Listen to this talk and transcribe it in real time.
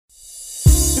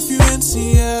in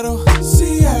Seattle,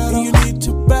 and you need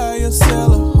to buy or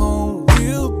sell a home,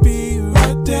 we'll be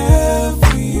right there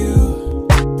for you,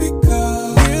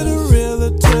 because we're the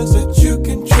realtors that you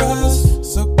can trust.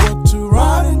 So go to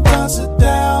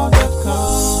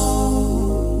ronanddonsitdown.com.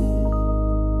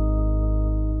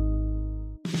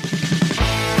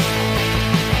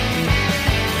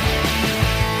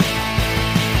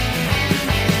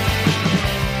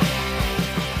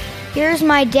 Here's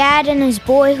my dad and his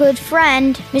boyhood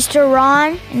friend, Mr.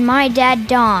 Ron, and my dad,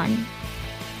 Don.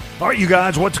 All right, you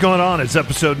guys, what's going on? It's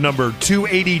episode number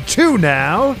 282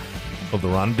 now of the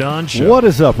Ron and Don Show. What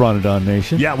is up, Ron and Don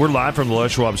Nation? Yeah, we're live from the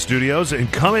Les Schwab Studios,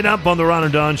 and coming up on the Ron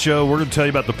and Don Show, we're going to tell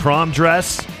you about the prom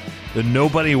dress that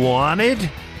nobody wanted.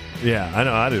 Yeah, I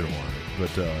know I didn't want it,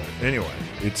 but anyway,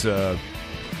 it's a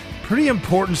pretty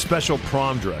important special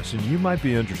prom dress, and you might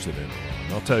be interested in it.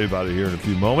 I'll tell you about it here in a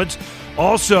few moments.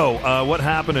 Also, what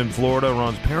happened in Florida.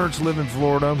 Ron's parents live in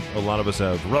Florida. A lot of us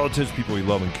have relatives, people we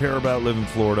love and care about live in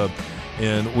Florida.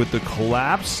 And with the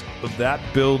collapse of that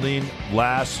building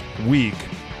last week,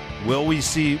 will we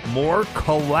see more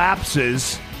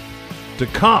collapses to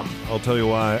come? I'll tell you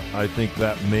why I think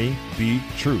that may be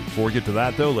true. Before we get to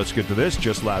that, though, let's get to this.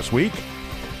 Just last week,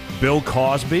 Bill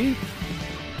Cosby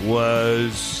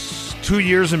was 2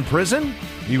 years in prison.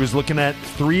 He was looking at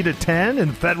 3 to 10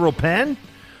 in federal pen.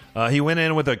 He went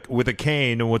in with a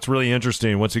cane, and what's really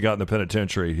interesting, once he got in the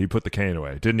penitentiary, he put the cane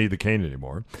away. Didn't need the cane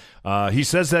anymore. He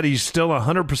says that he's still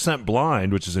 100%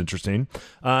 blind, which is interesting.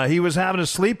 He was having to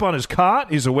sleep on his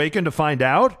cot. He's awakened to find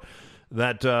out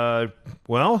that,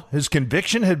 his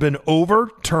conviction had been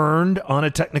overturned on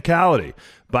a technicality.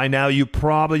 By now, you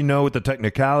probably know what the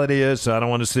technicality is, so I don't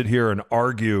want to sit here and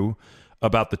argue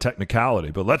about the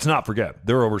technicality. But let's not forget,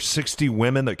 there were over 60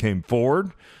 women that came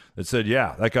forward that said,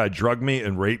 yeah, that guy drugged me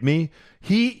and raped me.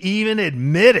 He even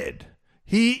admitted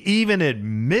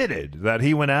that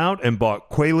he went out and bought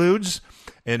Quaaludes,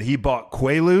 and he bought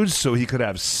Quaaludes so he could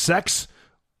have sex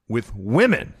with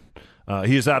women.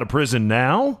 He is out of prison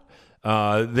now.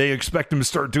 They expect him to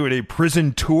start doing a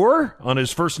prison tour. On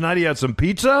his first night, he had some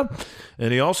pizza.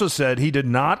 And he also said he did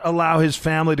not allow his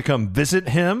family to come visit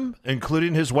him,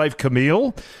 including his wife,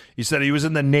 Camille. He said he was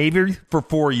in the Navy for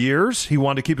 4 years. He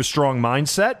wanted to keep a strong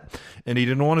mindset, and he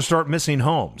didn't want to start missing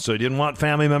home. So he didn't want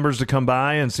family members to come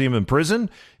by and see him in prison.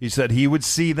 He said he would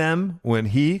see them when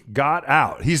he got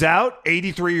out. He's out,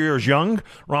 83 years young.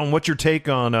 Ron, what's your take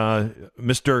on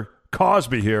Mr.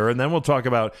 Cosby here, and then we'll talk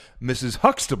about Mrs.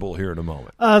 Huxtable here in a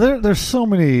moment. There's so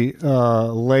many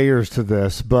layers to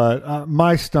this, but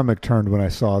my stomach turned when I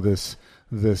saw this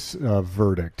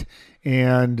verdict.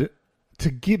 And to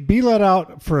be let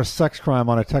out for a sex crime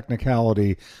on a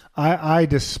technicality, I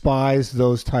despise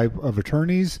those type of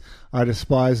attorneys. I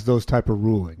despise those type of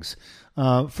rulings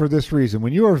for this reason.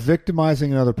 When you are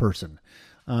victimizing another person,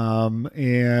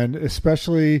 and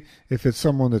especially if it's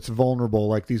someone that's vulnerable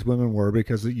like these women were,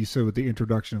 because you said with the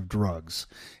introduction of drugs,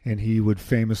 and he would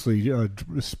famously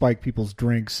spike people's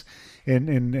drinks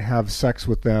and have sex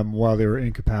with them while they were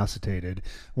incapacitated.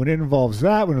 When it involves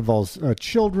that, when it involves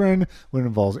children, when it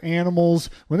involves animals,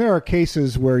 when there are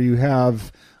cases where you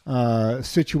have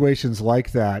situations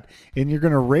like that, and you're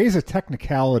going to raise a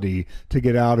technicality to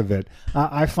get out of it,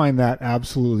 I find that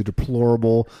absolutely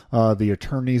deplorable. The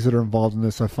attorneys that are involved in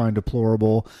this, I find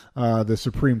deplorable. The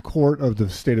Supreme Court of the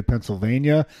state of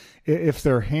Pennsylvania, if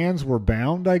their hands were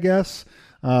bound, I guess,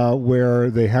 where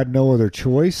they had no other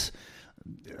choice,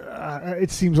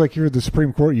 it seems like you're the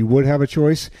Supreme Court, you would have a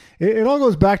choice. It all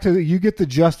goes back to you get the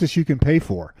justice you can pay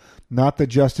for, not the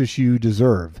justice you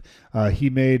deserve. He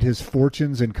made his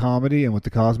fortunes in comedy and with the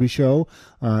Cosby Show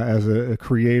as a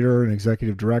creator, an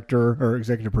executive director, or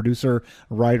executive producer,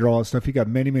 writer, all that stuff. He got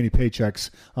many, many paychecks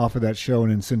off of that show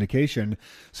and in syndication.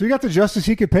 So he got the justice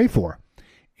he could pay for.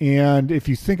 And if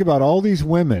you think about all these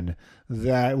women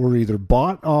that were either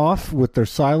bought off with their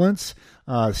silence,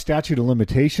 statute of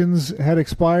limitations had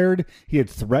expired, he had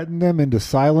threatened them into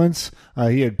silence,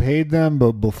 he had paid them,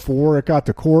 but before it got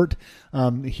to court,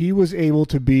 he was able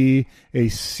to be a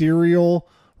serial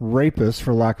rapist,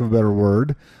 for lack of a better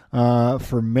word,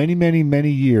 for many, many,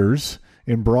 many years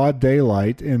in broad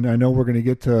daylight. And I know we're going to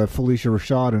get to Felicia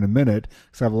Rashad in a minute,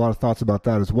 because I have a lot of thoughts about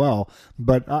that as well.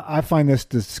 But I find this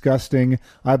disgusting.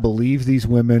 I believe these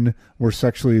women were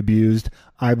sexually abused.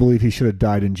 I believe he should have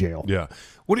died in jail. Yeah.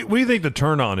 What do you think the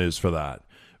turn on is for that?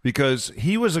 Because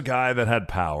he was a guy that had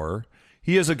power.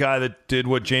 He is a guy that did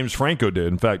what James Franco did.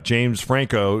 In fact, James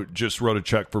Franco just wrote a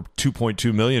check for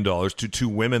 $2.2 million to two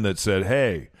women that said,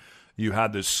 hey, you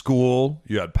had this school,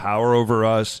 you had power over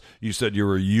us, you said you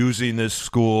were using this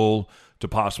school to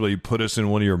possibly put us in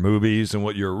one of your movies, and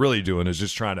what you're really doing is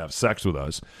just trying to have sex with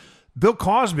us. Bill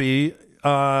Cosby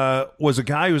was a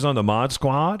guy who was on the Mod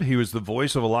Squad. He was the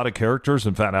voice of a lot of characters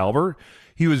in Fat Albert.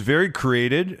 He was very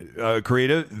creative,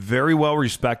 very well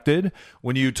respected.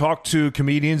 When you talk to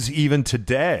comedians even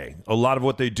today, a lot of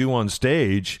what they do on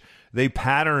stage, they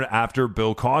pattern after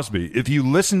Bill Cosby. If you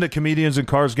listen to comedians in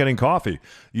Cars Getting Coffee,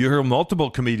 you hear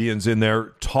multiple comedians in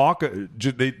there talk.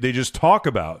 They just talk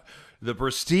about the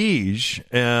prestige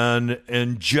and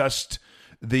just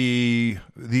the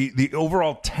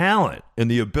overall talent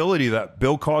and the ability that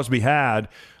Bill Cosby had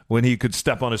when he could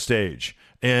step on a stage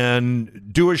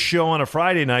and do a show on a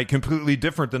Friday night completely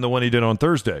different than the one he did on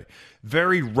Thursday.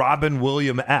 Very Robin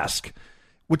Williams-esque.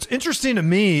 What's interesting to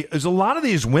me is a lot of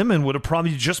these women would have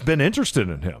probably just been interested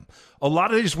in him. A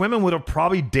lot of these women would have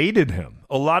probably dated him.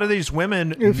 A lot of these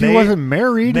women, if he wasn't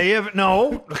married, may have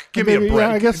no. Give me a break. Yeah,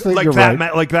 I guess like you're that.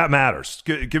 right. Like that matters.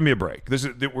 Give me a break. This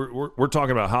is we're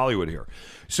talking about Hollywood here.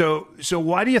 So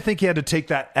why do you think he had to take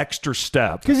that extra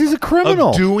step? Because he's a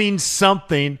criminal. Of doing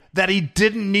something that he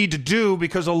didn't need to do,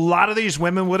 because a lot of these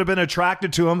women would have been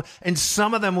attracted to him, and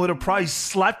some of them would have probably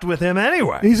slept with him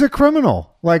anyway. He's a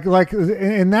criminal.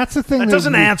 And that's the thing. That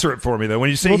doesn't answer it for me, though. When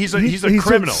you say he's a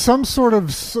criminal, some sort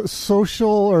of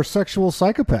social or sexual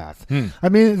psychopath. I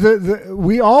mean,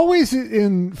 we always,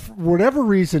 in for whatever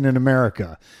reason in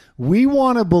America, we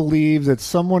want to believe that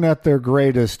someone at their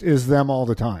greatest is them all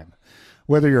the time.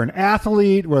 Whether you're an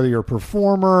athlete, whether you're a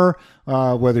performer,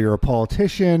 whether you're a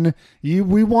politician,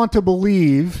 we want to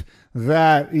believe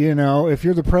that, if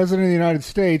you're the president of the United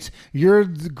States, you're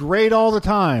great all the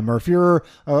time. Or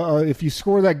if you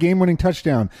score that game-winning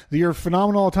touchdown, that you're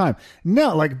phenomenal all the time.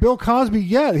 No, like Bill Cosby,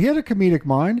 yeah, he had a comedic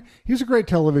mind. He was a great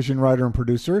television writer and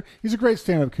producer. He's a great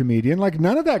stand-up comedian. Like,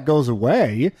 none of that goes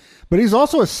away. But he's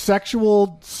also a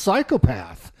sexual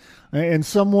psychopath. And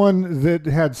someone that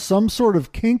had some sort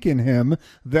of kink in him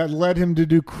that led him to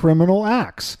do criminal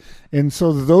acts. And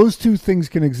so those two things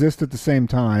can exist at the same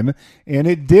time. And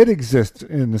it did exist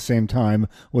in the same time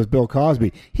with Bill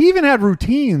Cosby. He even had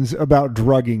routines about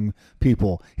drugging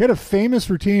people. He had a famous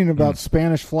routine about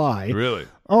Spanish fly. Really?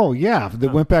 Oh, yeah.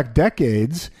 That went back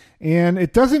decades. And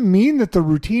it doesn't mean that the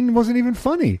routine wasn't even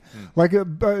funny. Like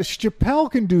Chappelle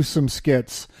can do some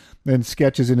skits and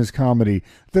sketches in his comedy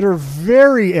that are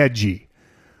very edgy,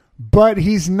 but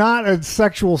he's not a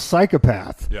sexual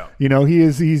psychopath. Yeah.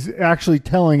 He's actually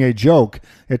telling a joke.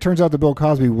 It turns out that Bill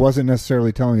Cosby wasn't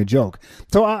necessarily telling a joke.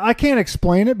 So I can't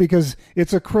explain it because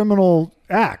it's a criminal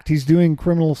act. He's doing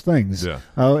criminal things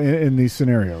in these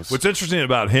scenarios. What's interesting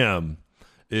about him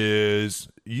is,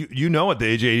 at the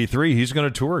age of 83, he's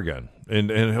going to tour again. And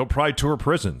he'll probably tour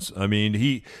prisons. I mean,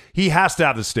 he has to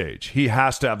have the stage. He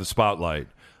has to have the spotlight.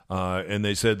 And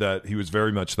they said that he was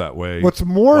very much that way. What's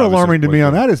more alarming to me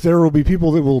on that is there will be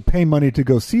people that will pay money to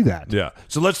go see that. Yeah.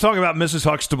 So let's talk about Mrs.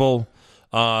 Huxtable.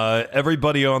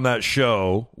 Everybody on that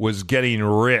show was getting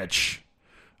rich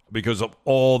because of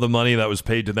all the money that was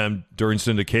paid to them during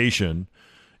syndication.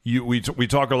 We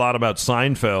talk a lot about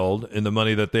Seinfeld and the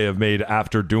money that they have made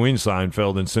after doing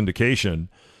Seinfeld and syndication.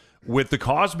 With the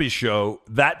Cosby Show,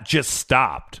 that just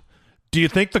stopped. Do you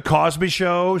think the Cosby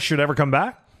Show should ever come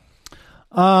back?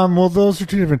 Well, those are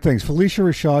two different things. Felicia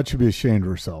Rashad should be ashamed of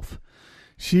herself.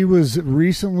 She was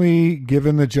recently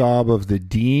given the job of the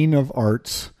Dean of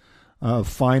Arts,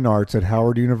 Fine Arts at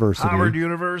Howard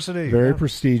University. Very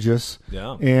prestigious.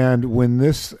 Yeah. And when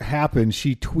this happened,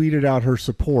 she tweeted out her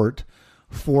support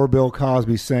for Bill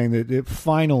Cosby, saying that it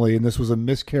finally, and this was a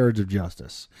miscarriage of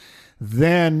justice.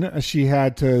 Then she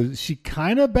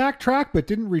kind of backtracked, but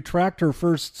didn't retract her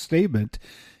first statement.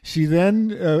 She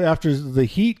then, after the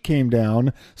heat came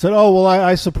down, said, "Oh, well,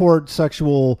 I support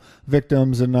sexual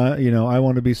victims, and I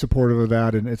want to be supportive of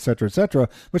that, and et cetera, et cetera."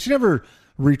 But she never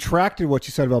retracted what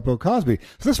she said about Bill Cosby.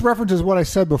 So this references what I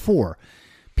said before.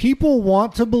 People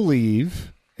want to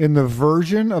believe in the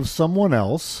version of someone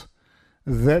else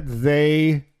that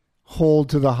they hold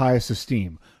to the highest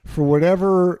esteem, for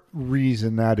whatever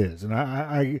reason that is. And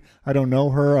I don't know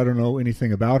her. I don't know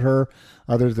anything about her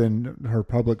other than her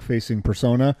public-facing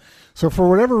persona. So for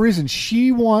whatever reason, she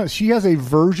has a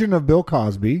version of Bill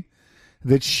Cosby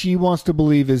that she wants to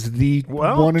believe is the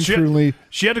one and truly.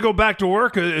 She had to go back to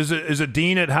work as a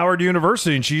dean at Howard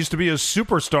University, and she used to be a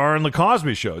superstar in the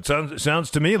Cosby Show. It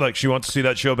sounds to me like she wants to see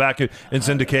that show back in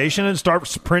syndication and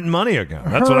start printing money again.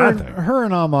 That's what I think. Her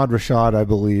and Ahmad Rashad, I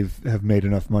believe, have made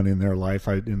enough money in their life,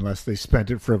 unless they spent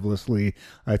it frivolously,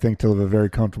 I think, to live a very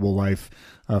comfortable life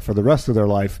for the rest of their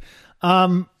life.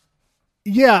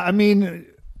 Yeah, I mean,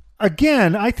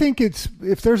 Again, I think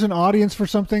if there's an audience for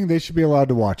something, they should be allowed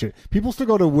to watch it. People still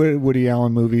go to Woody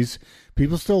Allen movies.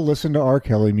 People still listen to R.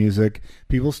 Kelly music.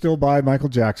 People still buy Michael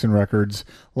Jackson records.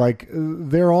 Like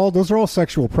those are all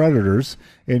sexual predators,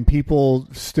 and people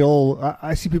still.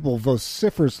 I see people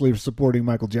vociferously supporting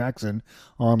Michael Jackson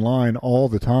online all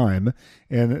the time,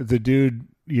 and the dude,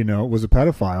 was a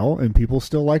pedophile, and people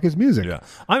still like his music. Yeah,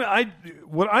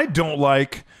 what I don't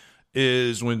like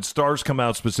is when stars come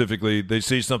out specifically, they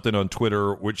say something on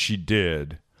Twitter, which she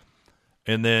did,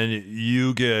 and then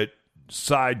you get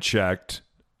side-checked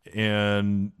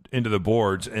and into the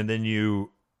boards, and then you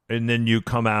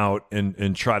come out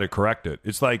and try to correct it.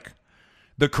 It's like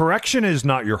the correction is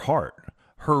not your heart.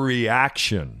 Her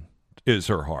reaction is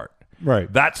her heart.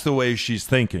 Right. That's the way she's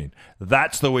thinking.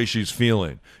 That's the way she's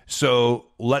feeling. So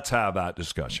let's have that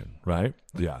discussion, right?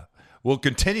 Yeah. We'll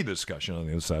continue the discussion on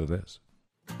the other side of this.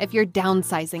 If you're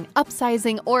downsizing,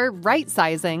 upsizing, or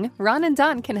right-sizing, Ron and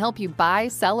Don can help you buy,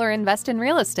 sell, or invest in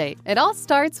real estate. It all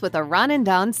starts with a Ron and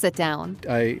Don sit-down.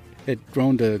 I had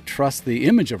grown to trust the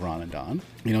image of Ron and Don,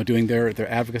 doing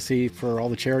their advocacy for all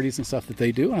the charities and stuff that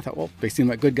they do. And I thought, well, they seem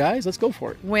like good guys. Let's go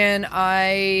for it. When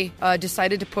I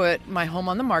decided to put my home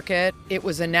on the market, it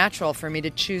was a natural for me to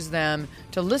choose them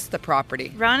to list the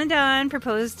property. Ron and Don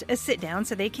proposed a sit-down,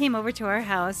 so they came over to our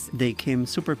house. They came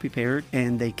super prepared,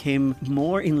 and they came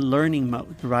more in learning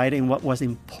mode, right, and what was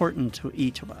important to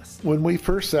each of us. When we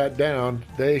first sat down,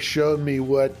 they showed me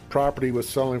what property was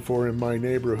selling for in my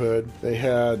neighborhood. They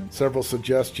had several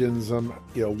suggestions on,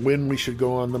 when we should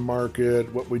go on the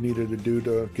market, what we needed to do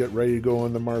to get ready to go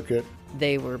on the market.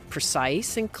 They were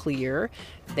precise and clear.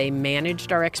 They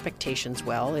managed our expectations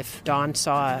well. If Don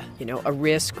saw, a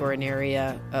risk or an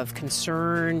area of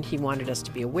concern he wanted us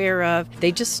to be aware of,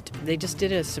 they just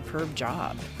did a superb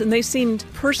job. And they seemed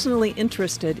personally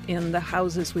interested in the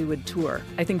houses we would tour.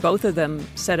 I think both of them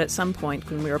said at some point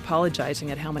when we were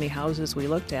apologizing at how many houses we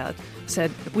looked at,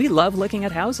 said, we love looking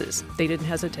at houses. They didn't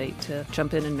hesitate to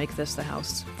jump in and make this the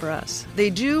house for us. They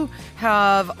do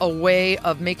have a way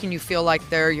of making you feel like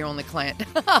they're your only client.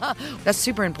 That's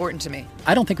super important to me.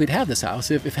 I don't think we'd have this house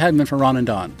if it hadn't been for Ron and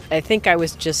Don. I think I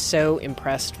was just so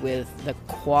impressed with the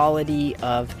quality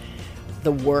of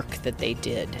the work that they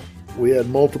did. We had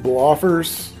multiple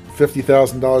offers,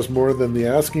 $50,000 more than the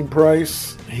asking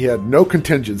price. He had no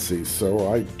contingencies,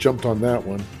 so I jumped on that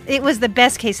one. It was the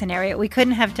best case scenario. We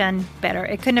couldn't have done better.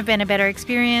 It couldn't have been a better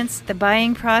experience. The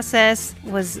buying process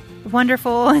was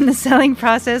wonderful, and the selling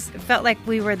process, it felt like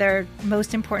we were their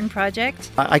most important project.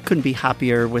 I couldn't be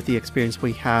happier with the experience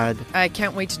we had. I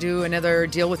can't wait to do another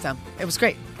deal with them. It was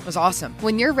great. It was awesome.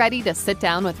 When you're ready to sit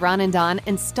down with Ron and Don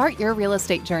and start your real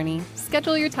estate journey,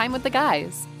 schedule your time with the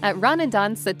guys at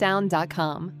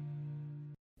ronanddonsitdown.com.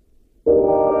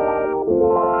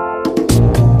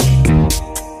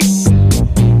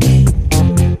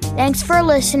 Thanks for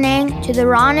listening to the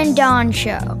Ron and Don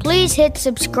Show. Please hit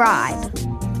subscribe.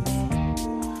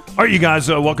 All right, you guys,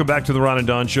 welcome back to the Ron and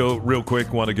Don Show. Real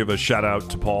quick, want to give a shout out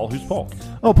to Paul. Who's Paul?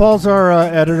 Oh, Paul's our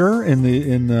editor in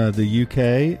the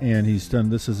UK, and he's done,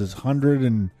 this is his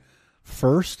 101st,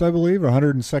 I believe, or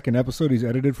 102nd episode he's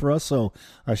edited for us. So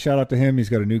shout out to him. He's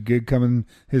got a new gig coming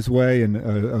his way, and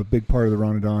a big part of the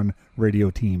Ron and Don radio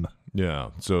team.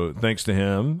 Yeah, so thanks to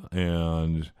him,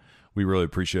 and we really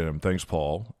appreciate him. Thanks,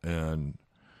 Paul. And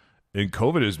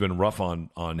COVID has been rough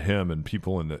on him and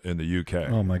people in the UK.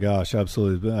 Oh my gosh,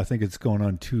 absolutely. I think it's going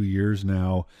on 2 years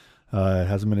now.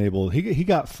 Hasn't been able. He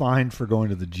got fined for going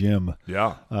to the gym.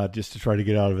 Yeah, just to try to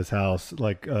get out of his house,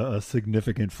 like a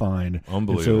significant fine.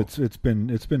 Unbelievable. And so it's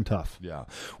been tough. Yeah.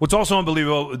 What's also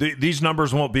unbelievable, these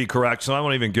numbers won't be correct, so I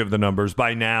won't even give the numbers.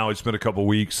 By now, it's been a couple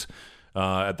weeks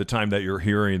at the time that you're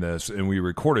hearing this, and we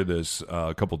recorded this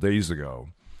a couple days ago.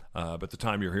 But the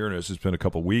time you're hearing this, it's been a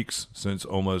couple weeks since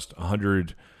almost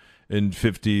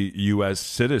 150 U.S.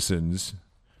 citizens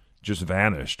just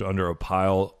vanished under a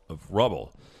pile of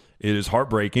rubble. It is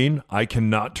heartbreaking. I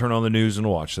cannot turn on the news and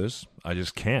watch this. I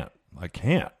just can't. I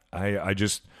can't. I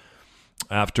just,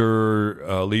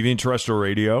 after leaving terrestrial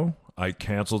radio, I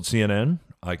canceled CNN.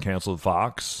 I canceled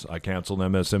Fox. I canceled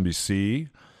MSNBC.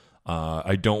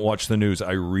 I don't watch the news.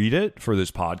 I read it for this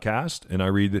podcast, and I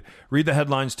read the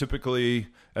headlines typically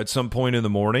at some point in the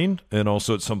morning and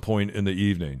also at some point in the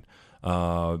evening,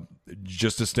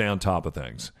 just to stay on top of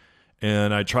things.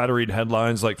 And I try to read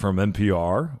headlines like from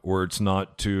NPR, where it's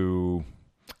not too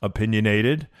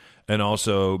opinionated, and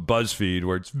also BuzzFeed,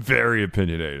 where it's very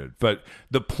opinionated. But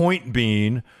the point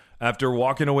being, after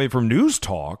walking away from news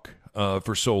talk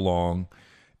for so long,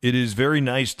 it is very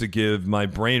nice to give my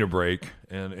brain a break.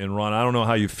 And Ron, I don't know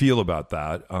how you feel about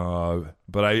that,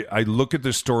 but I look at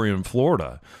this story in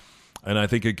Florida, And I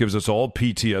think it gives us all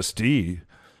PTSD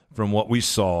from what we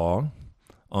saw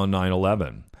on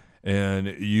 9/11. And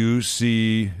you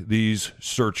see these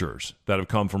searchers that have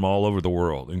come from all over the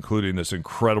world, including this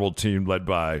incredible team led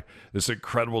by this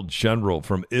incredible general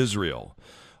from Israel.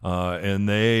 And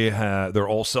they're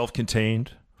all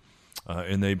self-contained,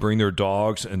 and they bring their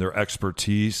dogs and their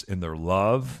expertise and their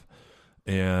love,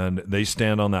 and they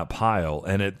stand on that pile.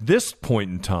 And at this point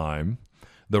in time,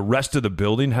 the rest of the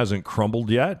building hasn't crumbled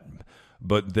yet,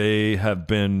 but they have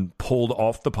been pulled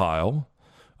off the pile.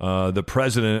 The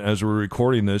president, as we're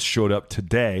recording this, showed up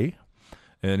today,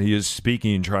 and he is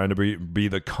speaking, trying to be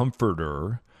the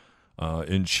comforter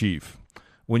in chief.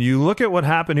 When you look at what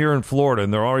happened here in Florida,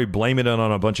 and they're already blaming it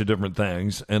on a bunch of different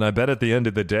things, and I bet at the end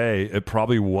of the day, it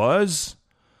probably was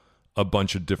a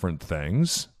bunch of different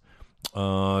things.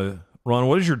 Ron,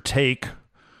 what is your take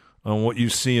on what you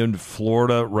see in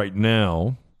Florida right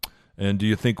now? And do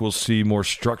you think we'll see more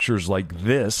structures like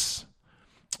this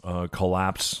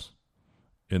collapse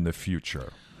in the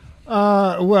future?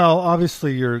 Well,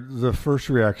 obviously, the first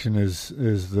reaction is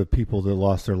the people that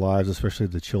lost their lives, especially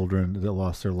the children that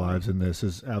lost their lives in this,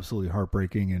 is absolutely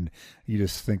heartbreaking. And you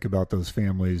just think about those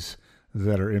families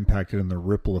that are impacted and the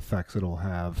ripple effects it'll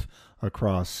have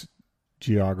across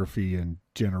geography and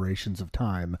generations of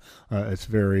time. It's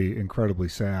very incredibly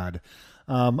sad.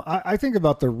 I think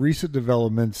about the recent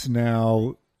developments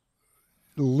now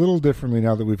a little differently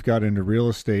now that we've got into real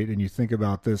estate, and you think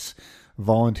about this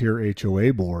volunteer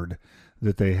HOA board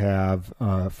that they have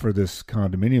for this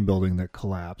condominium building that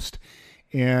collapsed.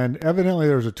 And evidently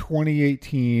there's a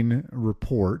 2018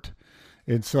 report.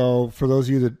 And so for those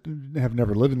of you that have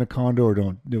never lived in a condo or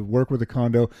don't work with a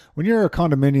condo, when you're a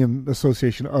condominium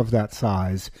association of that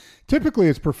size, typically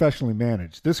it's professionally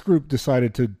managed. This group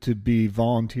decided to be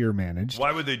volunteer managed.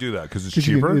 Why would they do that? Because it's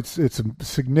cheaper? It's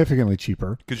significantly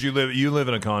cheaper. Because you live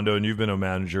in a condo and you've been a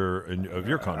manager of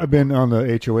your condo. I've been on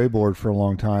the HOA board for a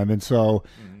long time, and so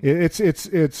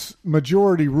it's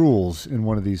majority rules in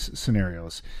one of these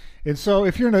scenarios. And so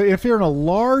if you're in a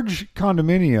large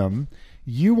condominium,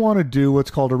 you want to do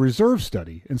what's called a reserve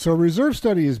study. And so a reserve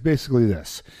study is basically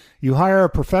this. You hire a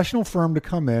professional firm to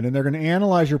come in, and they're going to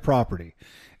analyze your property.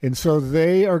 And so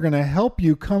they are going to help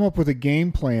you come up with a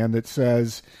game plan that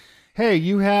says, hey,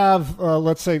 you have,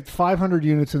 let's say, 500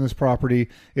 units in this property.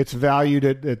 It's valued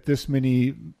at this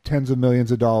many tens of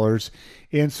millions of dollars.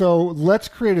 And so let's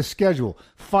create a schedule.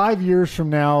 5 years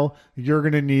from now, you're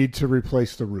going to need to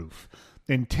replace the roof.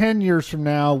 In 10 years from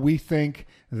now, we think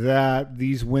that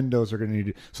these windows are going to need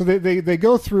to. So they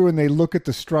go through and they look at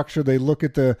the structure, they look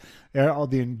at the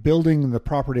building and the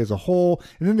property as a whole,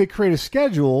 and then they create a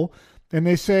schedule, and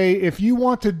they say, if you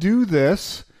want to do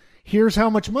this, here's how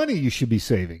much money you should be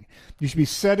saving. You should be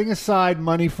setting aside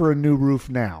money for a new roof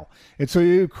now. And so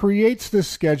it creates this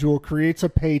schedule, creates a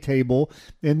pay table,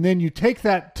 and then you take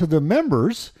that to the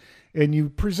members and you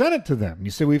present it to them.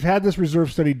 You say, we've had this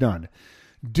reserve study done.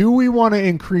 Do we want to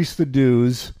increase the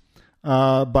dues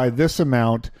by this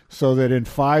amount so that in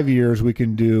 5 years we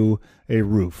can do a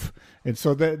roof? And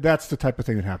so that's the type of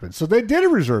thing that happens. So they did a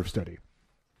reserve study.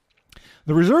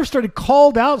 The reserve study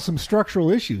called out some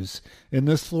structural issues in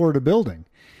this Florida building.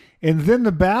 And then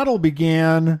the battle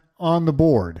began on the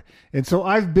board. And so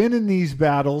I've been in these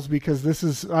battles because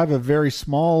I have a very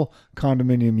small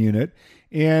condominium unit.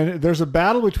 And there's a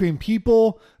battle between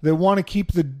people that want to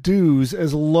keep the dues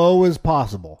as low as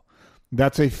possible.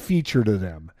 That's a feature to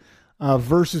them.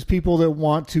 Versus people that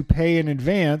want to pay in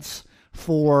advance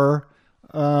for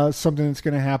something that's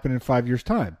going to happen in 5 years'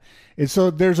 time. And so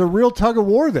there's a real tug of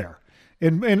war there.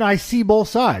 And I see both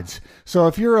sides. So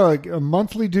if you're a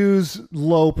monthly dues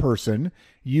low person,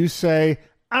 you say,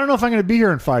 I don't know if I'm going to be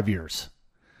here in 5 years.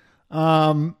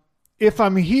 If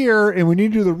I'm here and we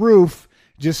need to do the roof,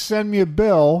 just send me a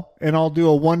bill and I'll do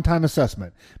a one-time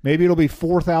assessment. Maybe it'll be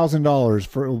 $4,000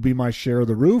 it will be my share of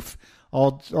the roof.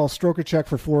 I'll stroke a check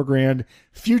for $4,000.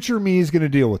 Future me is going to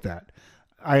deal with that.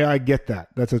 I get that.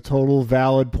 That's a total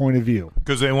valid point of view.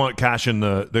 Because they want cash in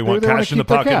the cash in the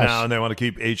pocket now, and they want to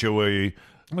keep HOA.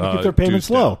 Keep their payments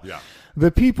low. Yeah.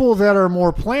 The people that are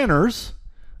more planners,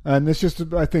 and this is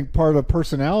just I think part of the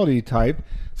personality type,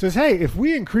 says, hey, if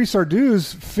we increase our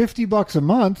dues $50 a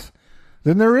month,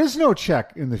 then there is no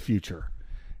check in the future,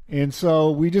 and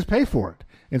so we just pay for it.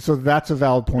 And so that's a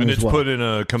valid point as well. And it's put in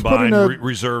a combined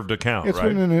reserved account, it's right?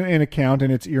 It's put in an account,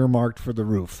 and it's earmarked for the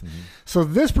roof. Mm-hmm. So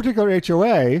this particular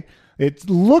HOA, it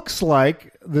looks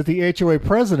like that the HOA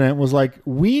president was like,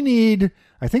 we need,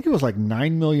 I think it was like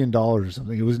 $9 million or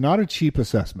something. It was not a cheap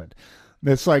assessment.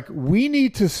 It's like, we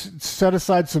need to set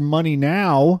aside some money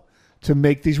now to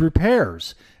make these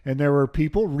repairs. And there were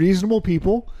people, reasonable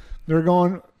people, they're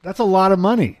going, That's a lot of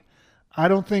money. I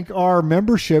don't think our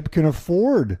membership can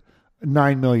afford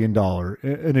 $9 million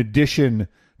in addition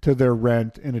to their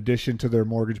rent, in addition to their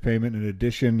mortgage payment, in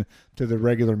addition to the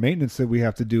regular maintenance that we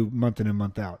have to do month in and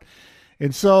month out.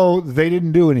 And so they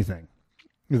didn't do anything.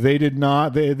 They did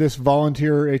not. This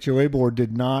volunteer HOA board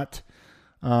did not.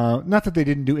 Not that they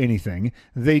didn't do anything.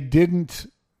 They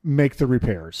didn't make the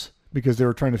repairs because they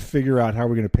were trying to figure out how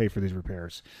we're going to pay for these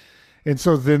repairs. And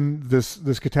so then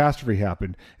this catastrophe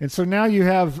happened. And so now you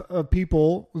have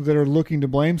people that are looking to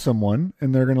blame someone,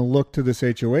 and they're going to look to this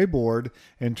HOA board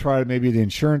and try to maybe the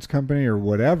insurance company or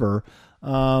whatever.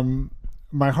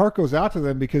 My heart goes out to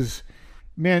them because,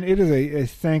 man, it is a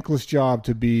thankless job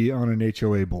to be on an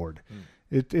HOA board.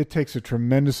 It takes a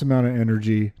tremendous amount of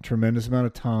energy, tremendous amount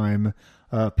of time.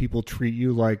 People treat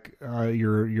you like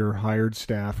you're hired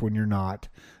staff when you're not.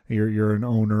 You're an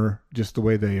owner, just the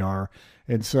way they are.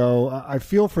 And so I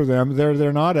feel for them.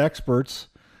 They're not experts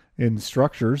in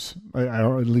structures. I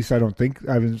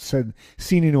haven't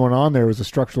seen anyone on there as a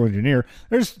structural engineer.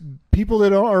 There's people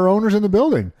that are owners in the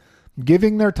building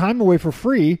giving their time away for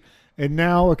free, and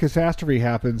now a catastrophe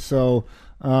happens. So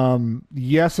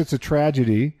yes, it's a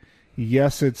tragedy.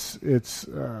 Yes, it's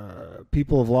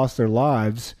people have lost their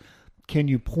lives. Can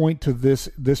you point to this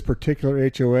particular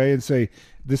HOA and say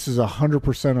this is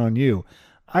 100% on you?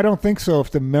 I don't think so.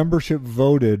 If the membership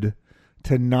voted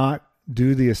to not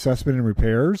do the assessment and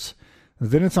repairs,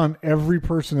 then it's on every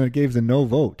person that gave the no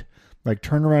vote. Like,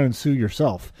 turn around and sue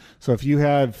yourself. So if you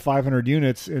had 500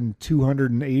 units and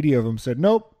 280 of them said,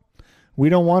 nope, we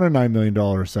don't want a $9 million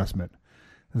assessment,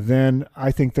 then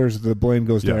I think the blame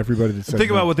goes to everybody that said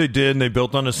Think no. about what they did, and they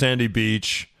built on a sandy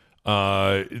beach.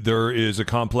 There is a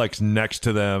complex next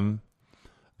to them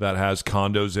that has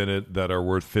condos in it that are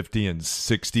worth $50 and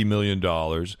 $60 million.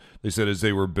 They said as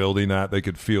they were building that, they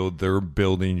could feel their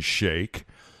building shake.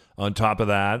 On top of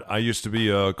that, I used to be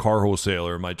a car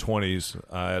wholesaler in my 20s.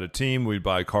 I had a team. We'd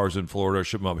buy cars in Florida,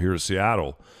 ship them up here to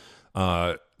Seattle.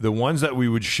 The ones that we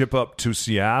would ship up to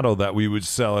Seattle that we would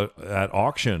sell at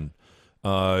auction,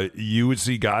 you would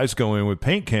see guys go in with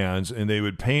paint cans, and they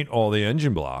would paint all the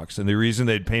engine blocks. And the reason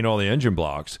they'd paint all the engine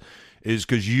blocks is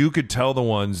because you could tell the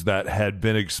ones that had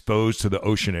been exposed to the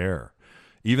ocean air.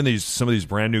 Even some of these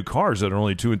brand new cars that are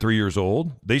only 2 and 3 years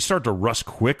old, they start to rust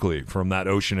quickly from that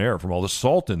ocean air, from all the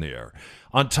salt in the air.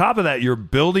 On top of that, you're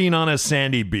building on a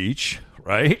sandy beach,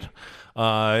 right?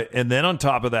 And then on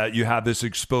top of that, you have this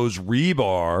exposed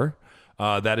rebar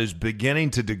that is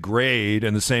beginning to degrade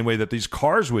in the same way that these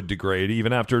cars would degrade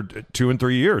even after 2 and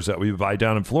 3 years that we buy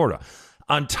down in Florida.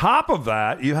 On top of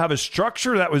that, you have a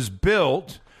structure that was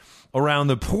built around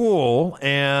the pool,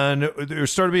 and there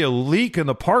started to be a leak in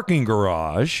the parking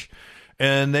garage,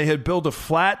 and they had built a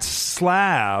flat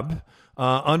slab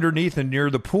underneath and near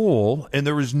the pool, and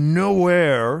there was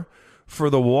nowhere for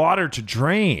the water to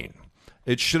drain.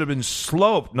 It should have been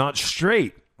sloped, not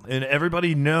straight. And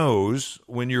everybody knows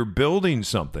when you're building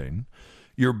something,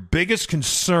 your biggest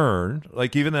concern,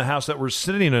 like even the house that we're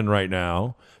sitting in right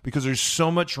now, because there's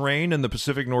so much rain in the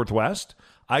Pacific Northwest,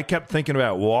 I kept thinking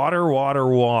about water. What are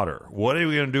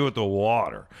we going to do with the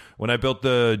water? When I built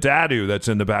the dadu that's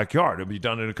in the backyard, it'll be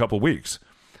done in a couple of weeks.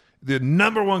 The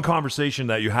number one conversation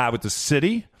that you have with the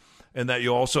city and that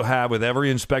you also have with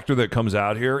every inspector that comes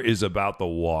out here is about the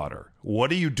water.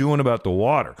 What are you doing about the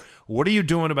water? What are you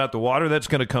doing about the water that's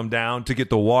going to come down to get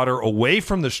the water away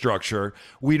from the structure?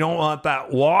 We don't want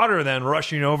that water then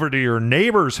rushing over to your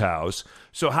neighbor's house.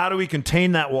 So how do we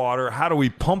contain that water? How do we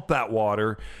pump that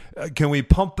water? Can we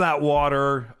pump that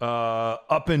water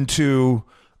up into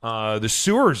the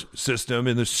sewer system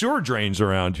and the sewer drains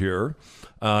around here?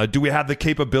 Do we have the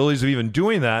capabilities of even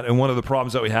doing that? And one of the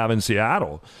problems that we have in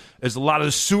Seattle is a lot of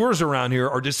the sewers around here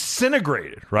are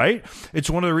disintegrated, right?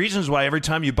 It's one of the reasons why every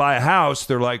time you buy a house,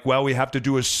 they're like, well, we have to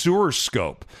do a sewer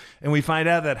scope. And we find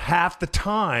out that half the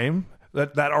time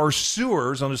that our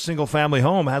sewers on a single family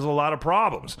home has a lot of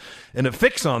problems. And a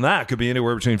fix on that could be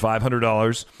anywhere between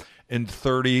 $500 and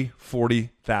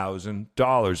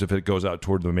 $40,000 if it goes out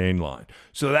toward the main line.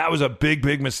 So that was a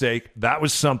big mistake. That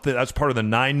was something that's part of the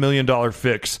 $9 million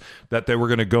fix that they were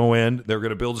going to go in. They were going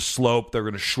to build a slope. They were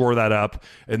going to shore that up,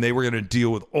 and they were going to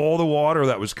deal with all the water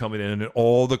that was coming in and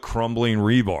all the crumbling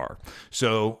rebar.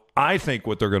 So I think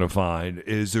what they're going to find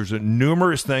is there's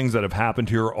numerous things that have happened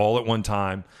here all at one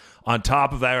time. On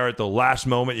top of that, at the last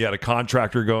moment, you had a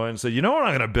contractor go in and say, you know what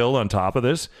I'm going to build on top of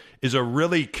this is a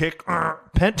really kick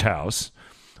penthouse,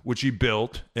 which he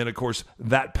built. And, of course,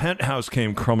 that penthouse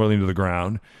came crumbling to the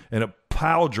ground, and it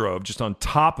pile drove just on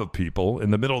top of people in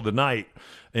the middle of the night.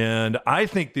 And I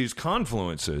think these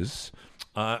confluences,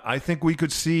 I think we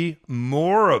could see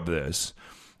more of this.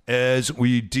 as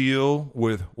we deal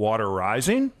with water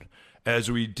rising,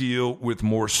 as we deal with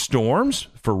more storms,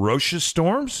 ferocious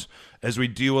storms, as we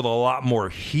deal with a lot more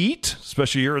heat,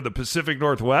 especially here in the Pacific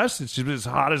Northwest. It's just as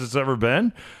hot as it's ever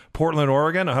been. Portland,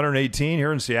 Oregon, 118.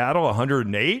 Here in Seattle,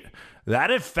 108.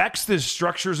 That affects the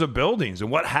structures of buildings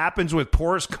and what happens with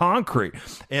porous concrete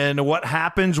and what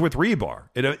happens with rebar.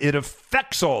 It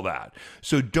affects all that.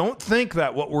 So don't think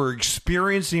that what we're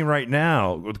experiencing right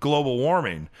now with global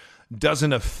warming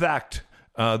doesn't affect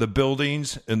the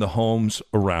buildings and the homes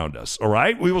around us. All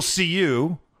right? We will see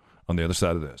you on the other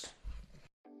side of this.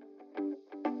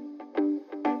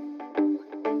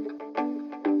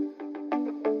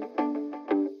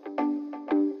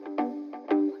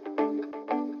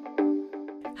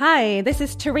 Hi, this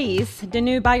is Therese, the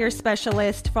new buyer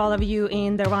specialist for all of you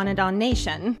in the Ron and Don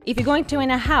Nation. If you're going to own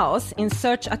a house in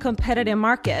such a competitive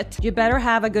market, you better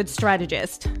have a good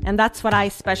strategist, and that's what I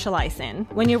specialize in.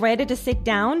 When you're ready to sit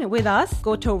down with us,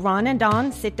 go to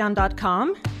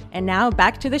ronanddonsitdown.com. And now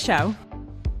back to the show.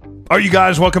 All right, you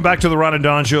guys, welcome back to the Ron and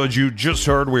Don Show. As you just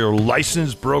heard, we are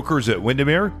licensed brokers at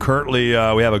Windermere. Currently,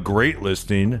 we have a great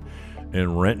listing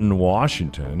in Renton,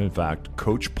 Washington. In fact,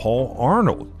 Coach Paul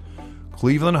Arnold,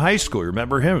 Cleveland High School. You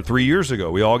remember him 3 years ago?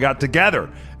 We all got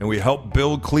together and we helped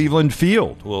build Cleveland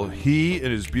Field. Well, he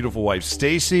and his beautiful wife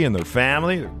Stacy and their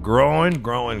family are growing.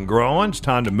 It's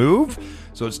time to move.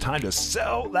 So it's time to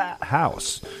sell that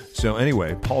house. So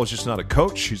anyway, Paul is just not a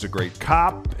coach. He's a great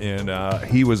cop, and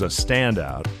he was a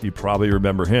standout. You probably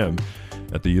remember him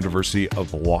at the University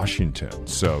of Washington.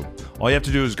 So all you have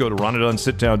to do is go to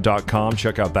ronanddonsitdown.com,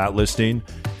 check out that listing,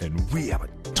 and we have a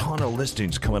ton of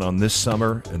listings coming on this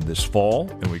summer and this fall,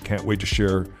 and we can't wait to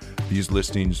share these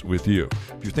listings with you.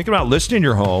 If you're thinking about listing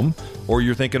your home, or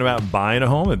you're thinking about buying a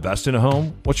home, investing in a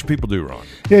home, what should people do, Ron?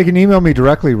 Yeah, you can email me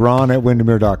directly,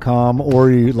 ron@windermere.com, or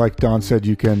you, like Don said,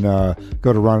 you can go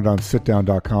to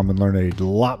ronanddonsitdown.com and learn a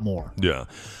lot more. Yeah.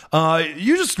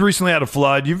 You just recently had a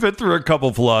flood. You've been through a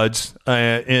couple floods,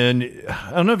 and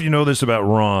I don't know if you know this about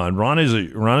Ron. Ron is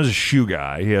a shoe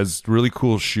guy. He has really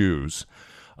cool shoes.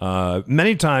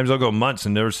 Many times I'll go months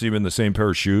and never see him in the same pair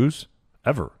of shoes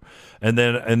ever. And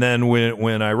then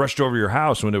when I rushed over your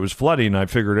house when it was flooding, I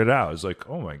figured it out. I was like,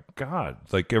 oh my God!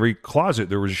 Like every closet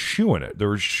there was a shoe in it. There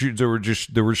were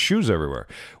shoes everywhere,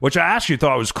 which I actually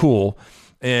thought was cool.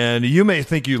 And you may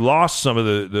think you lost some of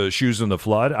the shoes in the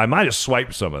flood. I might have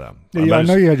swiped some of them. Yeah, I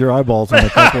know you had your eyeballs on a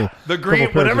couple. The green,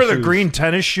 couple whatever the shoes. green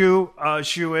tennis shoe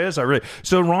is.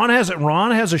 So Ron has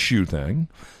a shoe thing,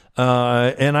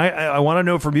 and I want to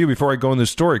know from you before I go in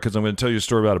this story, because I'm going to tell you a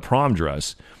story about a prom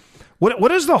dress.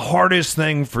 What is the hardest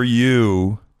thing for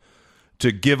you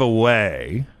to give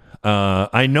away?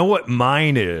 I know what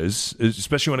mine is,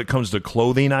 especially when it comes to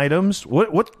clothing items.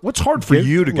 What's hard for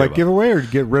you to give away or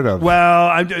get rid of?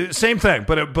 Well, same thing,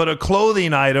 but a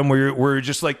clothing item where you're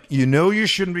just like, you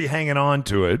shouldn't be hanging on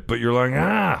to it, but you're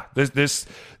like, this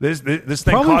thing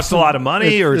Probably costs a lot of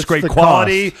money, or it's great the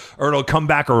quality, cost. or it'll come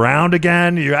back around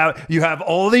again. You have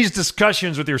all these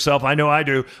discussions with yourself. I know I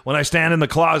do when I stand in the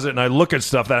closet and I look at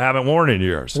stuff that I haven't worn in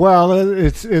years. Well,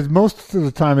 it's most of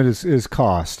the time it is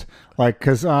cost. Like,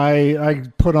 because I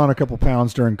put on a couple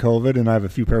pounds during COVID, and I have a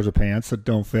few pairs of pants that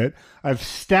don't fit. I've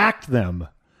stacked them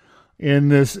in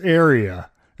this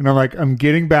area, and I'm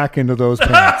getting back into those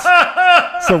pants.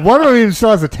 So one of them even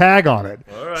still has a tag on it.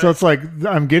 Right. So it's like,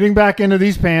 I'm getting back into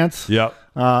these pants. Yep.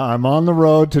 I'm on the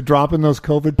road to dropping those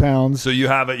COVID pounds. So you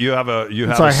have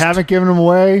So I haven't given them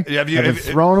away. Have you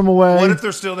thrown them away? What if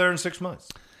they're still there in 6 months?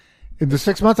 In the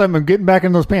 6 months, I'm getting back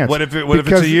in those pants. What if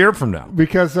it's a year from now?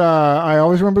 Because I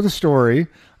always remember the story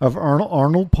of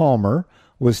Arnold Palmer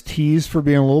was teased for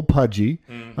being a little pudgy,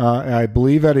 I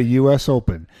believe at a U.S.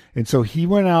 Open. And so he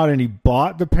went out and he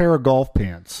bought the pair of golf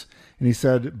pants. And he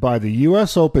said, by the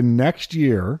U.S. Open next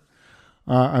year,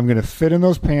 I'm going to fit in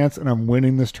those pants and I'm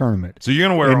winning this tournament. So you're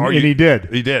going to wear and he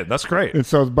did. He did. That's great. And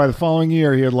so by the following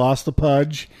year, he had lost the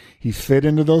pudge. He fit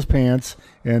into those pants,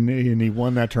 and he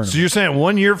won that tournament. So you're saying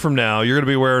 1 year from now, you're going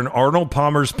to be wearing Arnold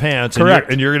Palmer's pants,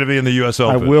 Correct. and you're going to be in the U.S.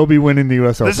 Open. I will be winning the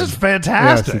U.S. Open. This is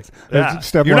fantastic. Yes,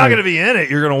 step you're one. not going to be in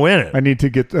it. You're going to win it. I need to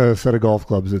get a set of golf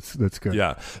clubs. That's good.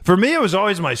 Yeah. For me, it was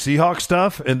always my Seahawk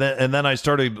stuff, and then I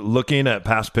started looking at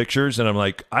past pictures, and I'm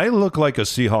like, I look like a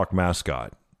Seahawk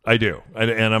mascot. I do,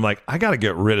 and I'm like, I got to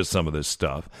get rid of some of this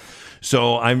stuff.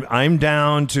 So I'm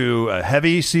down to a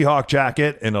heavy Seahawk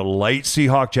jacket and a light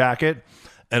Seahawk jacket,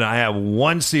 and I have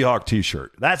one Seahawk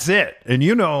T-shirt. That's it. And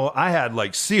I had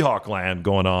like Seahawk land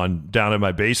going on down in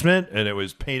my basement, and it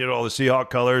was painted all the Seahawk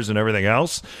colors and everything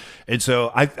else. And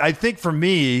so I think for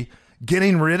me,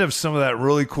 getting rid of some of that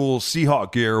really cool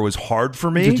Seahawk gear was hard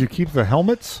for me. Did you keep the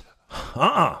helmets?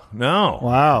 No.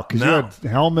 Wow, because No. you had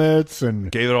helmets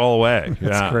and Gave it all away.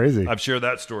 That's crazy. I've shared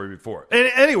that story before.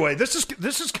 Anyway, this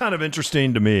is kind of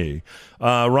interesting to me.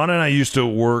 Ron and I used to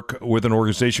work with an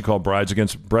organization called Brides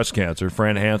Against Breast Cancer.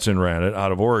 Fran Hansen ran it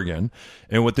out of Oregon.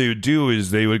 And what they would do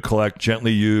is they would collect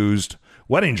gently used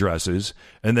wedding dresses.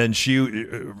 And then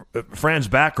Fran's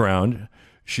background,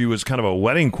 she was kind of a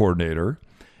wedding coordinator.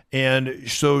 And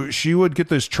so she would get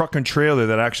this truck and trailer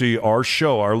that actually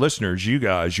our listeners, you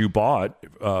guys, you bought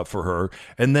for her.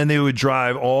 And then they would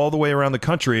drive all the way around the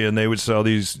country and they would sell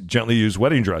these gently used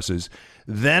wedding dresses.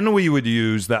 Then we would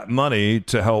use that money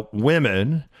to help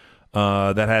women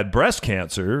that had breast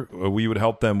cancer. We would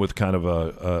help them with kind of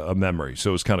a memory. So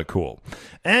it was kind of cool.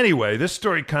 Anyway, this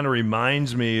story kind of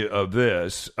reminds me of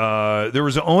this. There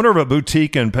was an owner of a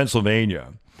boutique in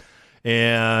Pennsylvania.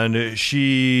 And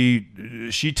she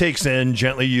takes in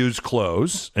gently used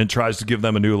clothes and tries to give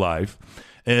them a new life.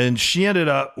 And she ended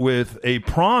up with a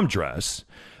prom dress,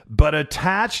 but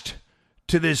attached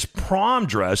to this prom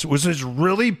dress was this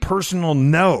really personal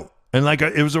note. And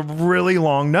it was a really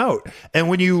long note. And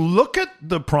when you look at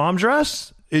the prom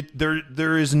dress,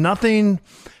 there is nothing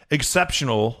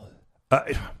exceptional.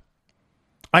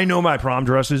 I know my prom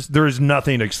dresses. There is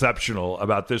nothing exceptional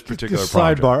about this particular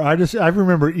prom dress. I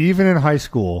remember even in high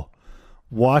school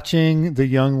watching the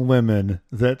young women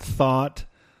that thought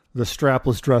the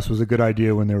strapless dress was a good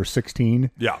idea when they were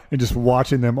 16. Yeah. And just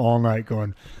watching them all night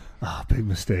going, oh, big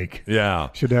mistake. Yeah.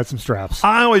 Should have had some straps.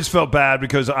 I always felt bad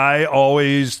because I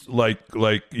always like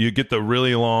you get the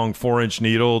really long 4-inch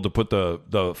needle to put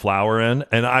the flower in,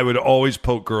 and I would always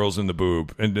poke girls in the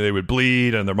boob, and they would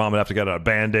bleed, and their mom would have to get a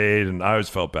Band-Aid, and I always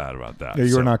felt bad about that. Yeah,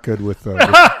 you were not good with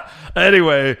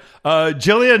Anyway,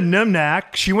 Jillian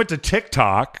Nimnak, she went to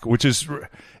TikTok, which is...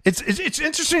 It's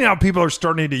interesting how people are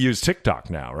starting to use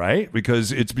TikTok now, right?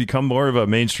 Because it's become more of a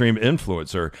mainstream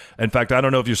influencer. In fact, I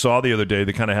don't know if you saw the other day,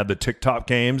 they kind of had the TikTok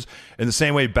games. In the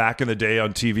same way back in the day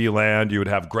on TV Land, you would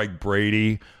have Greg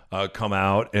Brady come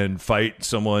out and fight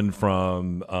someone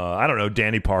from,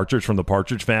 Danny Partridge from the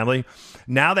Partridge Family.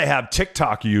 Now they have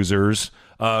TikTok users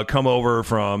come over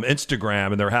from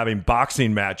Instagram, and they're having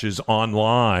boxing matches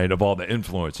online of all the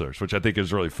influencers, which I think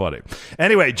is really funny.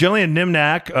 Anyway, Jillian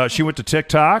Nimnak, she went to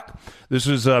TikTok. This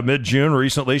was mid-June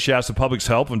recently. She asked the public's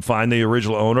help and find the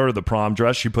original owner of the prom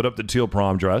dress. She put up the teal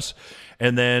prom dress,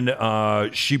 and then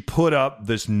she put up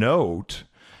this note,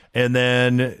 and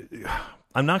then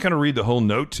I'm not going to read the whole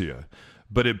note to you,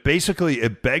 but it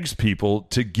begs people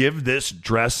to give this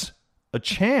dress a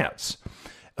chance.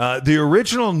 The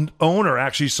original owner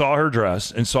actually saw her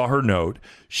dress and saw her note.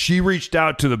 She reached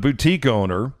out to the boutique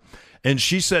owner, and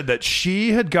she said that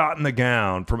she had gotten the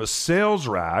gown from a sales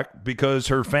rack because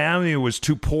her family was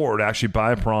too poor to actually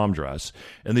buy a prom dress.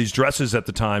 And these dresses at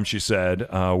the time, she said,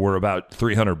 were about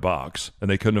 $300, and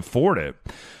they couldn't afford it.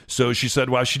 So she said,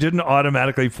 while she didn't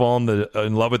automatically fall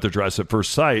in love with the dress at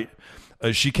first sight,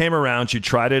 she came around, she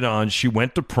tried it on, she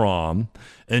went to prom,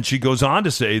 and she goes on to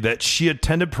say that she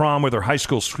attended prom with her high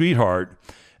school sweetheart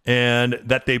and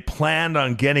that they planned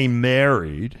on getting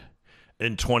married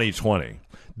in 2020.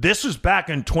 This was back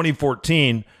in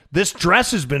 2014. This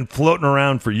dress has been floating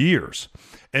around for years.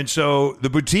 And so the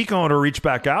boutique owner reached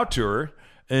back out to her,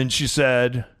 and she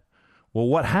said, well,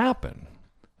 what happened?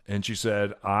 And she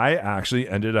said, I actually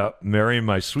ended up marrying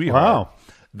my sweetheart. Wow.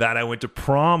 That I went to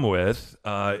prom with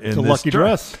in It's a this lucky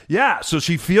dress. Yeah, so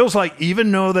she feels like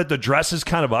even though that the dress is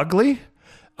kind of ugly,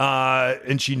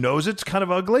 and she knows it's kind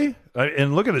of ugly,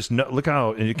 and look at this, look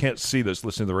how, and you can't see this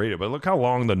listening to the radio, but look how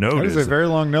long the note is. That is a very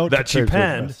long note that to she take with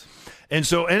penned. us. And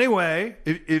so anyway,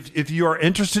 if you are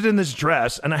interested in this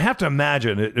dress, and I have to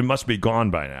imagine it must be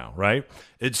gone by now, right?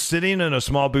 It's sitting in a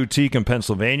small boutique in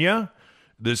Pennsylvania.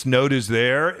 This note is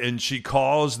there, and she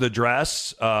calls the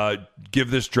dress,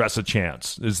 Give This Dress a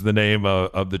Chance is the name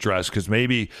of the dress, because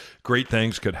maybe great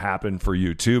things could happen for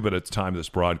you too, but at the time of this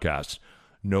broadcast,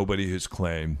 nobody has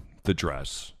claimed the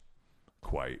dress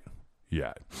quite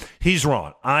yet. He's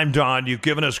Ron. I'm Don. You've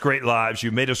given us great lives.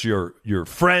 You made us your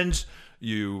friends.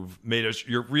 You've made us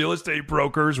your real estate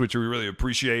brokers, which we really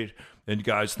appreciate. And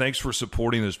guys, thanks for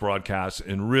supporting this broadcast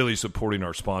and really supporting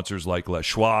our sponsors like Les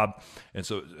Schwab,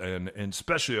 and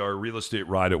especially our real estate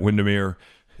ride at Windermere.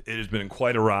 It has been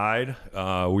quite a ride.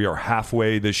 We are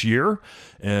halfway this year,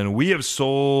 and we have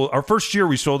sold our first year.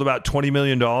 We sold about $20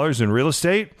 million in real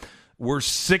estate. We're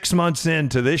 6 months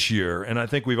into this year, and I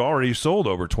think we've already sold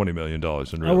over $20 million in real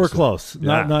estate. We're close.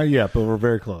 Yeah. Not yet, but we're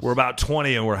very close. We're about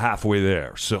 20, and we're halfway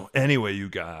there. So anyway, you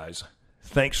guys,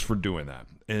 thanks for doing that.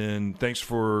 And thanks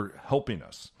for helping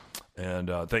us.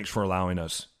 And thanks for allowing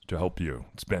us to help you.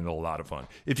 It's been a lot of fun.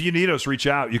 If you need us, reach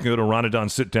out. You can go to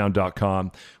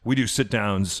ronandonsitdown.com. We do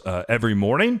sit-downs every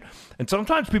morning, and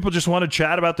sometimes people just want to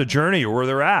chat about the journey or where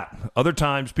they're at. Other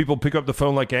times, people pick up the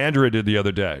phone like Andrea did the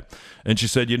other day, and she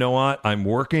said, you know what? I'm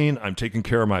working. I'm taking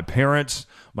care of my parents.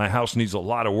 My house needs a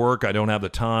lot of work. I don't have the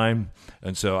time.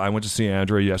 And so I went to see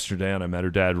Andrea yesterday, and I met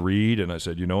her dad, Reed, and I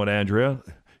said, you know what, Andrea?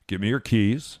 Give me your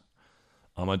keys.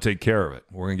 I'm going to take care of it.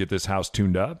 We're going to get this house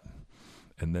tuned up.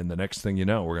 And then the next thing you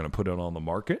know, we're going to put it on the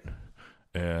market.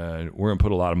 And we're going to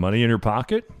put a lot of money in your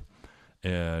pocket.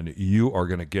 And you are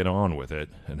going to get on with it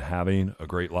and having a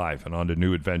great life and on to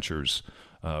new adventures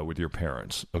with your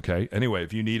parents. Okay? Anyway,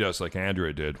 if you need us like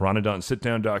Andrea did,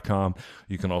 ronandonsitdown.com.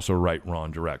 You can also write Ron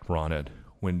direct,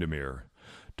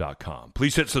 ron@windermere.com.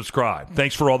 Please hit subscribe.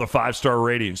 Thanks for all the 5-star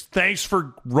ratings. Thanks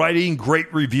for writing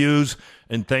great reviews.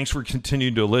 And thanks for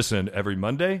continuing to listen every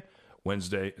Monday,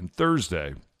 Wednesday, and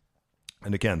Thursday.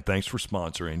 And again, thanks for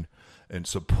sponsoring and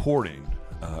supporting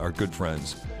our good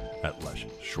friends at Les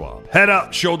Schwab. Head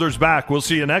up, shoulders back. We'll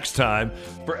see you next time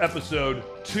for episode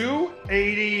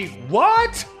 280.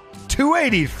 What?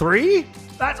 283?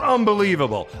 That's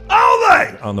unbelievable.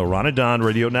 Only on the Ron and Don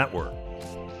Radio Network.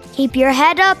 Keep your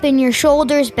head up and your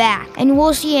shoulders back. And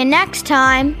we'll see you next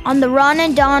time on the Ron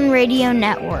and Don Radio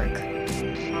Network.